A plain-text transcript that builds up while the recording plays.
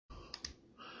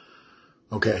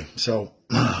Okay, so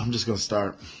I'm just gonna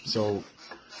start. So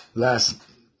last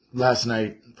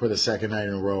night, for the second night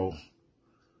in a row,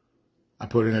 I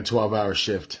put in a 12-hour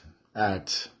shift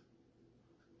at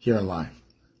here in line.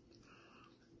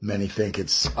 Many think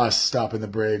it's us stopping the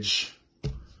bridge.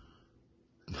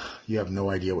 You have no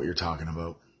idea what you're talking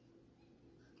about.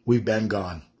 We've been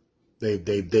gone. They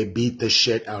beat the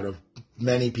shit out of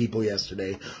many people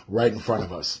yesterday right in front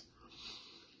of us.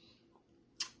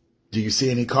 Do you see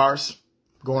any cars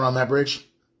going on that bridge?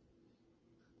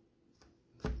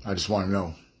 I just want to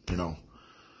know,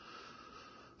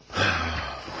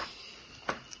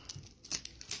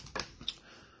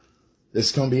 This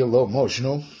is going to be a little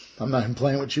emotional. I'm not even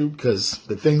playing with you because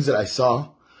the things that I saw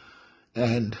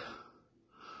and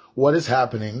what is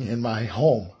happening in my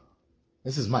home,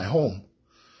 this is my home,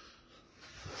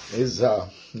 it's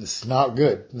not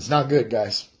good. It's not good,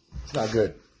 guys. It's not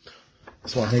good. I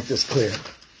just want to make this clear.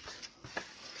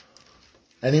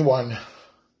 Anyone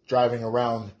driving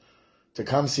around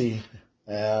Tecumseh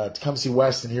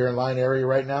West and here in line area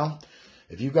right now,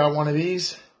 if you got one of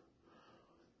these,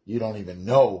 you don't even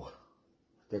know.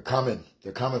 They're coming.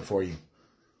 They're coming for you.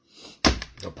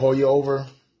 They'll pull you over.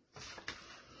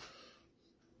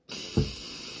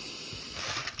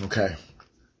 Okay.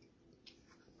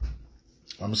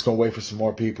 I'm just going to wait for some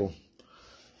more people.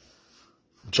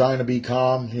 I'm trying to be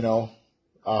calm,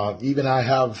 Even I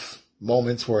have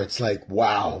moments where it's like,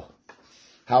 wow,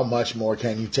 how much more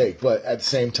can you take? But at the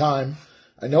same time,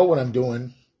 I know what I'm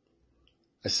doing.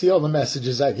 I see all the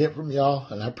messages I get from y'all,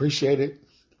 and I appreciate it.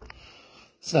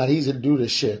 It's not easy to do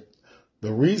this shit.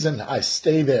 The reason I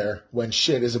stay there when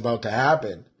shit is about to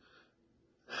happen,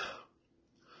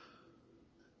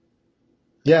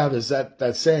 yeah, there's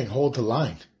that saying, hold the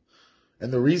line.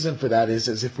 And the reason for that is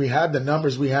if we had the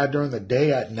numbers we had during the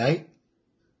day at night,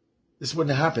 this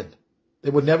wouldn't have happened. They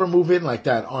would never move in like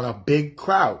that on a big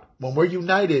crowd. When we're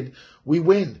united, we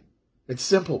win. It's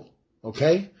simple,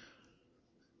 okay?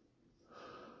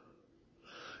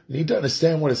 You need to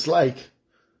understand what it's like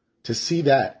to see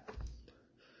that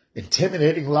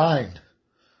intimidating line,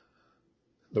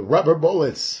 the rubber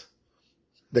bullets,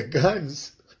 the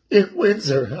guns in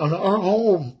Windsor on our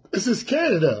home. This is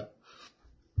Canada.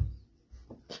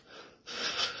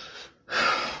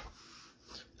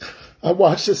 I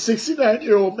watched a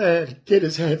 69-year-old man get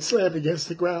his head slammed against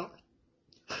the ground.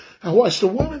 I watched a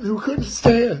woman who couldn't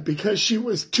stand because she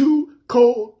was too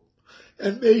cold,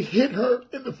 and they hit her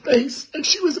in the face, and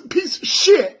she was a piece of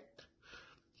shit.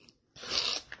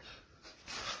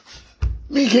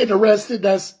 Me getting arrested,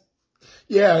 that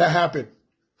happened.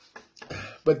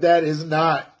 But that is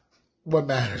not what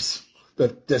matters. The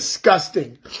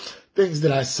disgusting things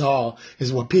that I saw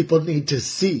is what people need to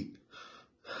see.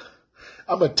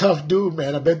 I'm a tough dude,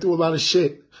 man. I've been through a lot of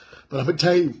shit. But I'm going to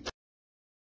tell you,